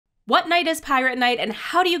What night is pirate night, and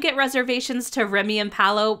how do you get reservations to Remy and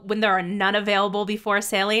Palo when there are none available before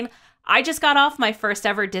sailing? I just got off my first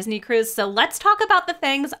ever Disney cruise, so let's talk about the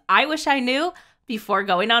things I wish I knew before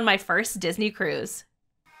going on my first Disney cruise.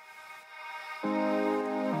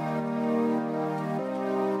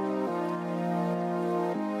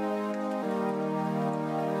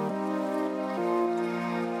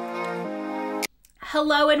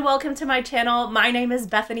 Hello and welcome to my channel. My name is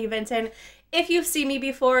Bethany Vinton. If you've seen me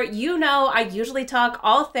before, you know I usually talk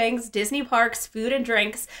all things Disney parks, food, and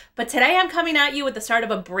drinks, but today I'm coming at you with the start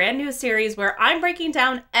of a brand new series where I'm breaking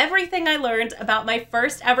down everything I learned about my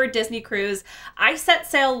first ever Disney cruise. I set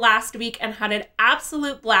sail last week and had an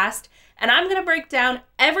absolute blast, and I'm gonna break down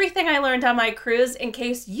everything I learned on my cruise in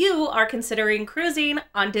case you are considering cruising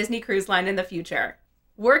on Disney Cruise Line in the future.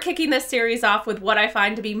 We're kicking this series off with what I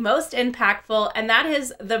find to be most impactful, and that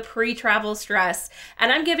is the pre-travel stress.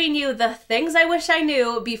 And I'm giving you the things I wish I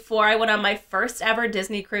knew before I went on my first ever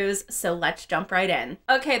Disney cruise, so let's jump right in.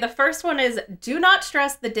 Okay, the first one is do not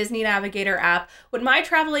stress the Disney Navigator app. When my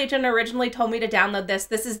travel agent originally told me to download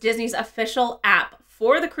this is Disney's official app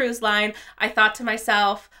for the cruise line, I thought to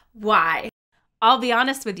myself, why? I'll be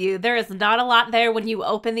honest with you, there is not a lot there when you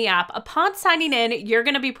open the app. Upon signing in, you're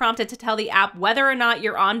going to be prompted to tell the app whether or not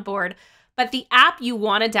you're on board, but the app you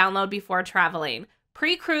want to download before traveling.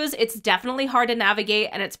 Pre-cruise, it's definitely hard to navigate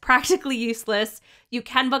and it's practically useless. You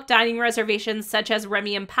can book dining reservations such as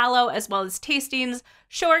Remy and Palo, as well as tastings,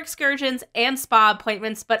 shore excursions, and spa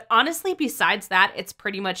appointments, but honestly, besides that, it's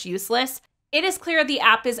pretty much useless. It is clear the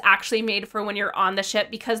app is actually made for when you're on the ship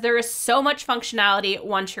because there is so much functionality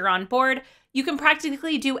once you're on board. You can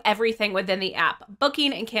practically do everything within the app,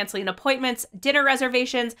 booking and canceling appointments, dinner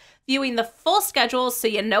reservations, viewing the full schedules so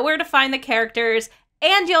you know where to find the characters,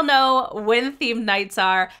 and you'll know when themed nights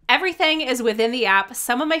are. Everything is within the app.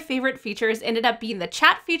 Some of my favorite features ended up being the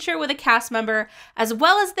chat feature with a cast member, as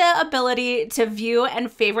well as the ability to view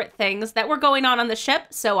and favorite things that were going on the ship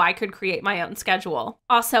so I could create my own schedule.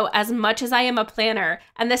 Also, as much as I am a planner,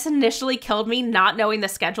 and this initially killed me not knowing the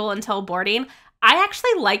schedule until boarding, I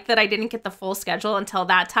actually like that I didn't get the full schedule until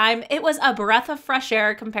that time. It was a breath of fresh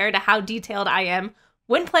air compared to how detailed I am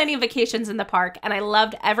when planning vacations in the park, and I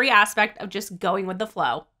loved every aspect of just going with the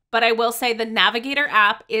flow. But I will say the Navigator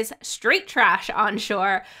app is straight trash on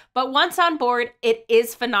shore, but once on board, it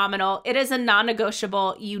is phenomenal. It is a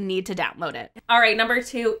non-negotiable. You need to download it. All right, number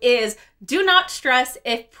 2 is do not stress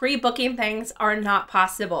if pre-booking things are not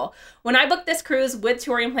possible. When I booked this cruise with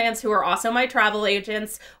Touring Plans, who are also my travel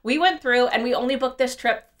agents, we went through and we only booked this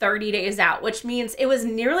trip 30 days out, which means it was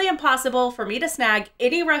nearly impossible for me to snag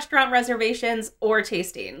any restaurant reservations or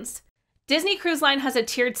tastings. Disney Cruise Line has a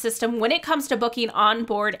tiered system when it comes to booking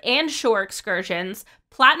on-board and shore excursions.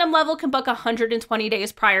 Platinum level can book 120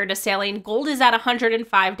 days prior to sailing, Gold is at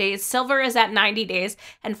 105 days, Silver is at 90 days,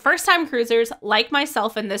 and first-time cruisers, like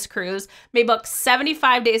myself in this cruise, may book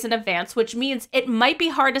 75 days in advance, which means it might be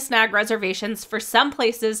hard to snag reservations for some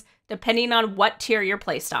places depending on what tier you're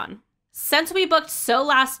placed on. Since we booked so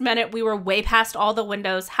last minute, we were way past all the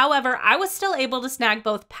windows. However, I was still able to snag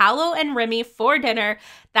both Palo and Remy for dinner.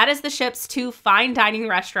 That is the ship's 2 fine dining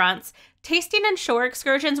restaurants. Tasting and shore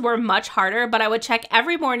excursions were much harder, but I would check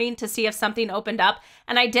every morning to see if something opened up,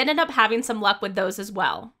 and I did end up having some luck with those as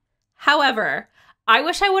well. However, I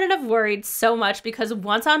wish I wouldn't have worried so much because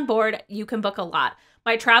once on board, you can book a lot.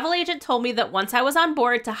 My travel agent told me that once I was on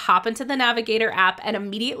board to hop into the Navigator app and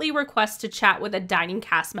immediately request to chat with a dining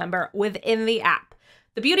cast member within the app.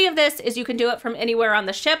 The beauty of this is you can do it from anywhere on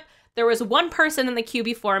the ship. There was one person in the queue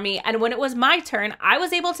before me, and when it was my turn, I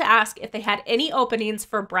was able to ask if they had any openings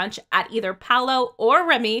for brunch at either Palo or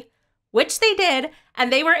Remy, which they did,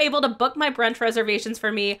 and they were able to book my brunch reservations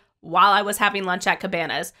for me while I was having lunch at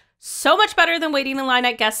Cabanas. So much better than waiting in line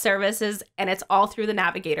at guest services, and it's all through the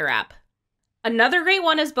Navigator app. Another great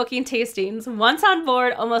one is booking tastings. Once on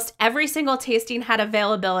board, almost every single tasting had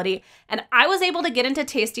availability, and I was able to get into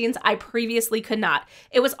tastings I previously could not.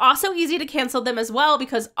 It was also easy to cancel them as well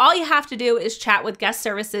because all you have to do is chat with guest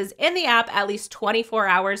services in the app at least 24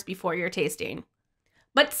 hours before your tasting.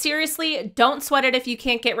 But seriously, don't sweat it if you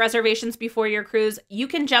can't get reservations before your cruise. You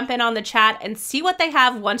can jump in on the chat and see what they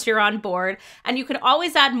have once you're on board, and you can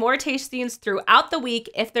always add more tastings throughout the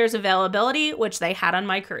week if there's availability, which they had on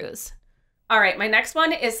my cruise. All right, my next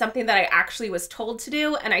one is something that I actually was told to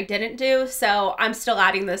do and I didn't do, so I'm still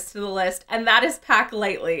adding this to the list, and that is pack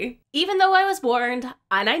lightly. Even though I was warned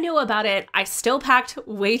and I knew about it, I still packed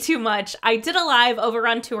way too much. I did a live over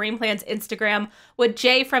on Touring Plans Instagram with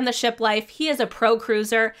Jay from The Ship Life. He is a pro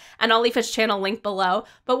cruiser, and I'll leave his channel linked below.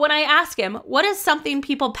 But when I asked him, what is something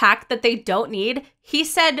people pack that they don't need? He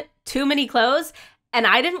said, too many clothes. And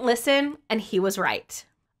I didn't listen, and he was right.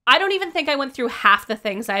 I don't even think I went through half the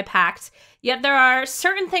things I packed, yet there are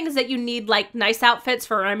certain things that you need, like nice outfits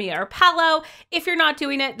for Remy or Paolo. If you're not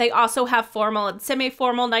doing it, they also have formal and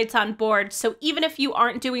semi-formal nights on board, so even if you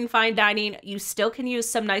aren't doing fine dining, you still can use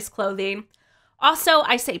some nice clothing. Also,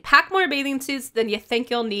 I say pack more bathing suits than you think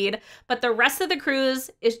you'll need, but the rest of the cruise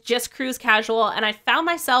is just cruise casual, and I found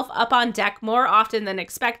myself up on deck more often than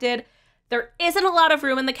expected. There isn't a lot of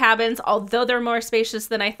room in the cabins, although they're more spacious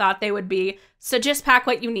than I thought they would be, so just pack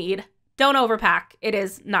what you need. Don't overpack. It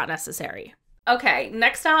is not necessary. Okay,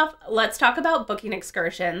 next off, let's talk about booking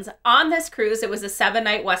excursions. On this cruise, it was a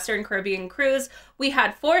 7-night Western Caribbean cruise. We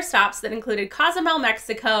had 4 stops that included Cozumel,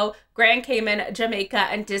 Mexico, Grand Cayman, Jamaica,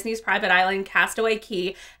 and Disney's private island, Castaway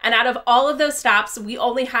Cay. And out of all of those stops, we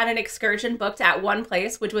only had an excursion booked at one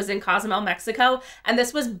place, which was in Cozumel, Mexico. And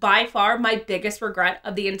this was by far my biggest regret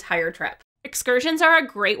of the entire trip. Excursions are a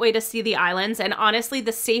great way to see the islands, and honestly,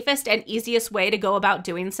 the safest and easiest way to go about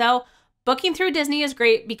doing so. Booking through Disney is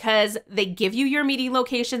great because they give you your meeting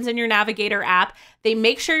locations in your Navigator app, they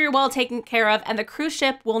make sure you're well taken care of, and the cruise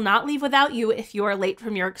ship will not leave without you if you are late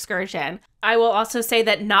from your excursion. I will also say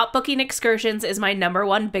that not booking excursions is my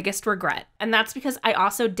 #1 biggest regret, and that's because I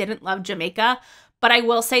also didn't love Jamaica, but I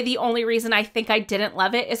will say the only reason I think I didn't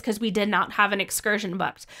love it is because we did not have an excursion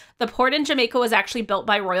booked. The port in Jamaica was actually built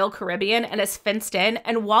by Royal Caribbean and is fenced in,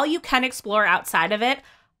 and while you can explore outside of it,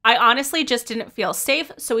 I honestly just didn't feel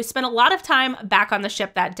safe, so we spent a lot of time back on the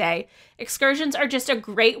ship that day. Excursions are just a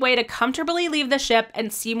great way to comfortably leave the ship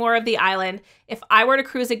and see more of the island. If I were to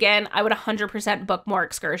cruise again, I would 100% book more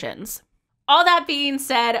excursions. All that being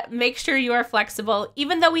said, make sure you are flexible.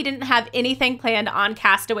 Even though we didn't have anything planned on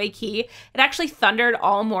Castaway Cay, it actually thundered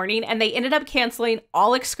all morning and they ended up canceling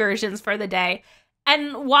all excursions for the day.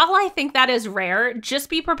 And while I think that is rare, just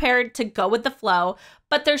be prepared to go with the flow,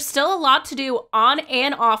 but there's still a lot to do on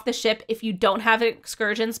and off the ship if you don't have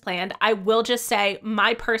excursions planned. I will just say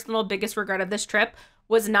my personal biggest regret of this trip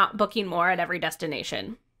was not booking more at every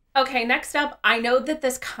destination. Okay, next up, I know that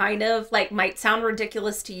this kind of might sound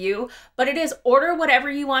ridiculous to you, but it is order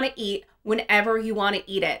whatever you want to eat whenever you want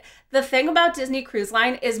to eat it. The thing about Disney Cruise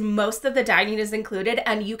Line is most of the dining is included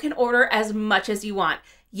and you can order as much as you want.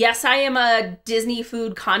 Yes, I am a Disney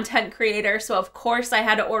food content creator, so of course I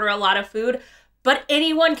had to order a lot of food, but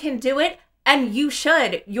anyone can do it. And you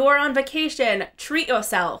should. You're on vacation. Treat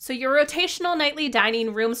yourself. So your rotational nightly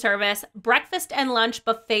dining room service, breakfast and lunch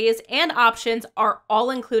buffets, and options are all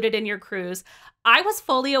included in your cruise. I was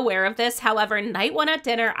fully aware of this. However, night 1 at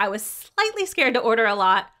dinner, I was slightly scared to order a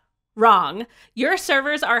lot. Wrong. Your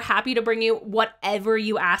servers are happy to bring you whatever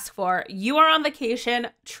you ask for. You are on vacation.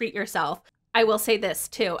 Treat yourself. I will say this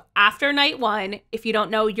too. After night 1, if you don't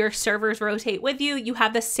know, your servers rotate with you. You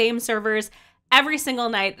have the same servers every single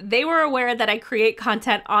night. They were aware that I create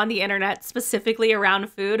content on the internet specifically around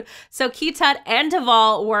food. So Keetut and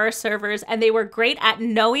Deval were servers and they were great at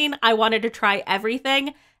knowing I wanted to try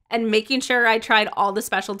everything and making sure I tried all the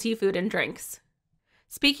specialty food and drinks.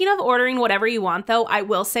 Speaking of ordering whatever you want though, I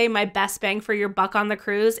will say my best bang for your buck on the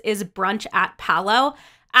cruise is brunch at Paolo.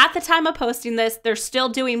 At the time of posting this, they're still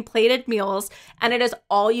doing plated meals and it is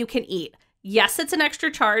all you can eat. Yes, it's an extra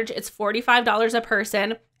charge. It's $45 a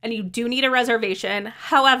person. And you do need a reservation.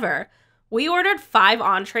 However, we ordered 5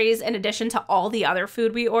 entrees in addition to all the other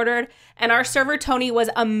food we ordered, and our server Tony was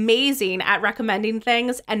amazing at recommending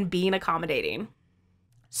things and being accommodating.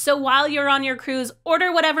 So while you're on your cruise,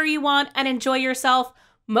 order whatever you want and enjoy yourself.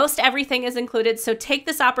 Most everything is included, so take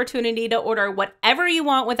this opportunity to order whatever you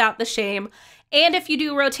want without the shame. And if you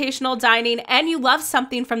do rotational dining and you love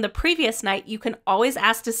something from the previous night, you can always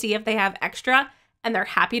ask to see if they have extra, and they're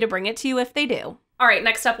happy to bring it to you if they do. All right,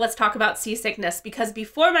 next up, let's talk about seasickness, because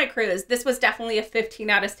before my cruise, this was definitely a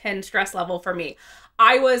 15 out of 10 stress level for me.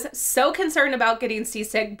 I was so concerned about getting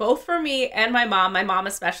seasick, both for me and my mom. My mom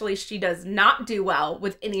especially, she does not do well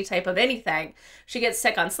with any type of anything. She gets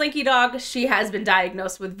sick on Slinky Dog. She has been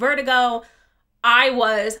diagnosed with vertigo. I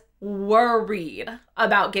was worried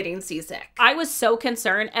about getting seasick. I was so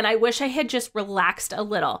concerned and I wish I had just relaxed a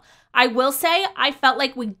little. I will say I felt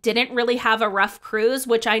like we didn't really have a rough cruise,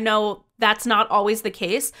 which I know that's not always the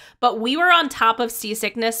case, but we were on top of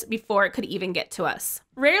seasickness before it could even get to us.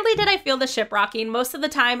 Rarely did I feel the ship rocking. Most of the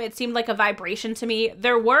time it seemed like a vibration to me.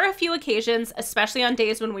 There were a few occasions, especially on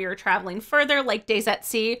days when we were traveling further, like days at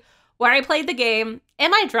sea, where I played the game,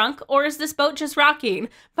 am I drunk or is this boat just rocking?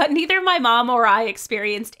 But neither my mom or I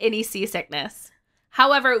experienced any seasickness.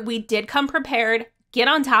 However, we did come prepared, get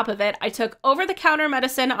on top of it. I took over-the-counter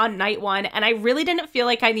medicine on night 1 and I really didn't feel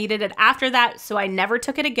like I needed it after that, so I never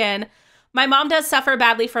took it again. My mom does suffer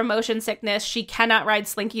badly from motion sickness. She cannot ride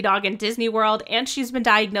Slinky Dog in Disney World, and she's been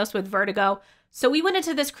diagnosed with vertigo. So we went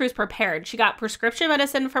into this cruise prepared. She got prescription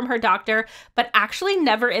medicine from her doctor, but actually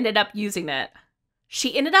never ended up using it.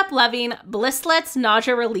 She ended up loving Blisslet's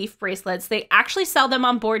nausea relief bracelets. They actually sell them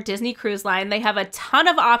on board Disney Cruise Line. They have a ton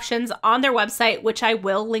of options on their website, which I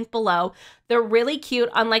will link below. They're really cute,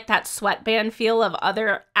 unlike that sweatband feel of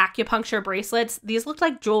other acupuncture bracelets. These look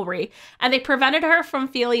like jewelry, and they prevented her from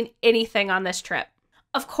feeling anything on this trip.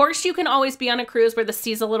 Of course, you can always be on a cruise where the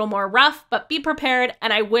sea's a little more rough, but be prepared,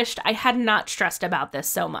 and I wished I had not stressed about this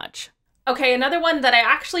so much. Okay, another one that I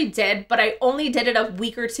actually did, but I only did it a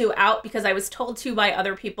week or two out because I was told to by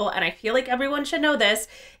other people, and I feel like everyone should know this,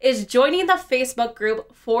 is joining the Facebook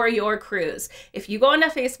group for your cruise. If you go into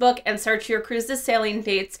Facebook and search your cruise's sailing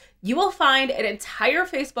dates, you will find an entire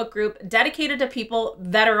Facebook group dedicated to people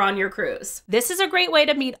that are on your cruise. This is a great way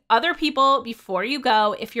to meet other people before you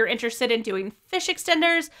go if you're interested in doing fish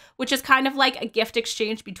extenders, which is kind of like a gift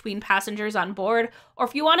exchange between passengers on board, or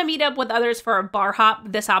if you want to meet up with others for a bar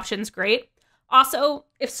hop, this option's great. Also,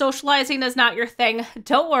 if socializing is not your thing,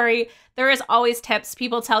 don't worry. There is always tips.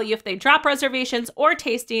 People tell you if they drop reservations or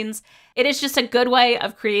tastings. It is just a good way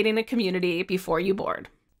of creating a community before you board.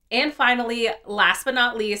 And finally, last but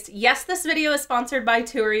not least, yes, this video is sponsored by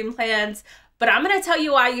Touring Plans, but I'm going to tell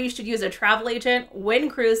you why you should use a travel agent when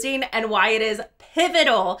cruising and why it is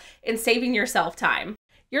pivotal in saving yourself time.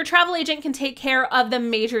 Your travel agent can take care of the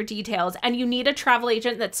major details, and you need a travel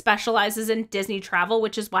agent that specializes in Disney travel,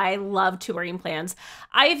 which is why I love Touring Plans.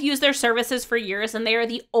 I have used their services for years, and they are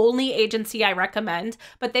the only agency I recommend,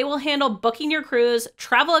 but they will handle booking your cruise,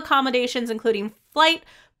 travel accommodations, including flight,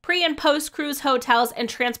 pre- and post-cruise hotels, and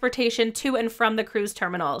transportation to and from the cruise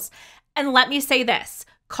terminals. And let me say this,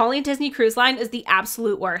 calling Disney Cruise Line is the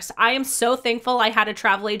absolute worst. I am so thankful I had a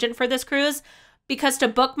travel agent for this cruise because to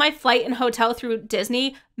book my flight and hotel through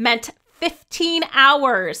Disney meant 15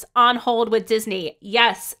 hours on hold with Disney.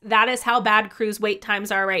 Yes, that is how bad cruise wait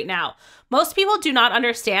times are right now. Most people do not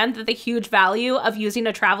understand that the huge value of using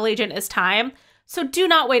a travel agent is time. So do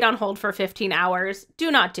not wait on hold for 15 hours. Do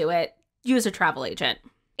not do it. Use a travel agent.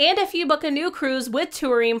 And if you book a new cruise with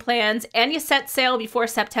Touring Plans and you set sail before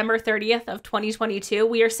September 30th of 2022,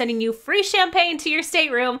 we are sending you free champagne to your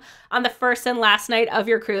stateroom on the first and last night of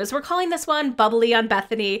your cruise. We're calling this one Bubbly on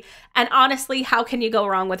Bethany. And honestly, how can you go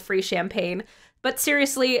wrong with free champagne? But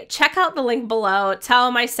seriously, check out the link below, tell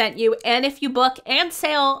them I sent you, and if you book and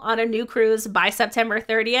sail on a new cruise by September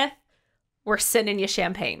 30th, we're sending you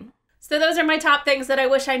champagne. So those are my top things that I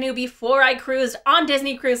wish I knew before I cruised on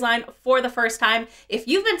Disney Cruise Line for the first time. If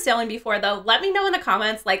you've been sailing before though, let me know in the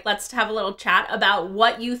comments, like let's have a little chat about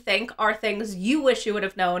what you think are things you wish you would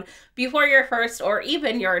have known before your first or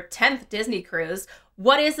even your 10th Disney cruise.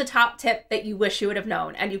 What is the top tip that you wish you would have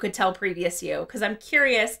known and you could tell previous you? Because I'm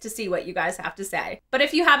curious to see what you guys have to say. But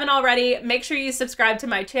if you haven't already, make sure you subscribe to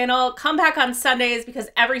my channel. Come back on Sundays because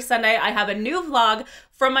every Sunday I have a new vlog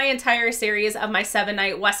from my entire series of my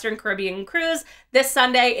 7-night Western Caribbean cruise. This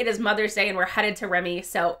Sunday, it is Mother's Day and we're headed to Remy.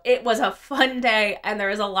 So it was a fun day and there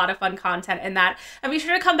is a lot of fun content in that. And be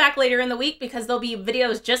sure to come back later in the week because there'll be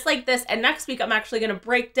videos just like this. And next week, I'm actually going to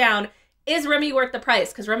break down, is Remy worth the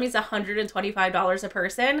price? Because Remy's $125 a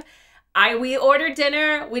person. We ordered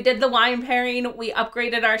dinner, we did the wine pairing, we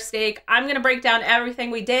upgraded our steak. I'm going to break down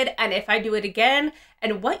everything we did and if I do it again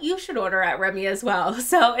and what you should order at Remy as well.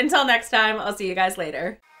 So until next time, I'll see you guys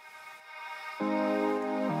later.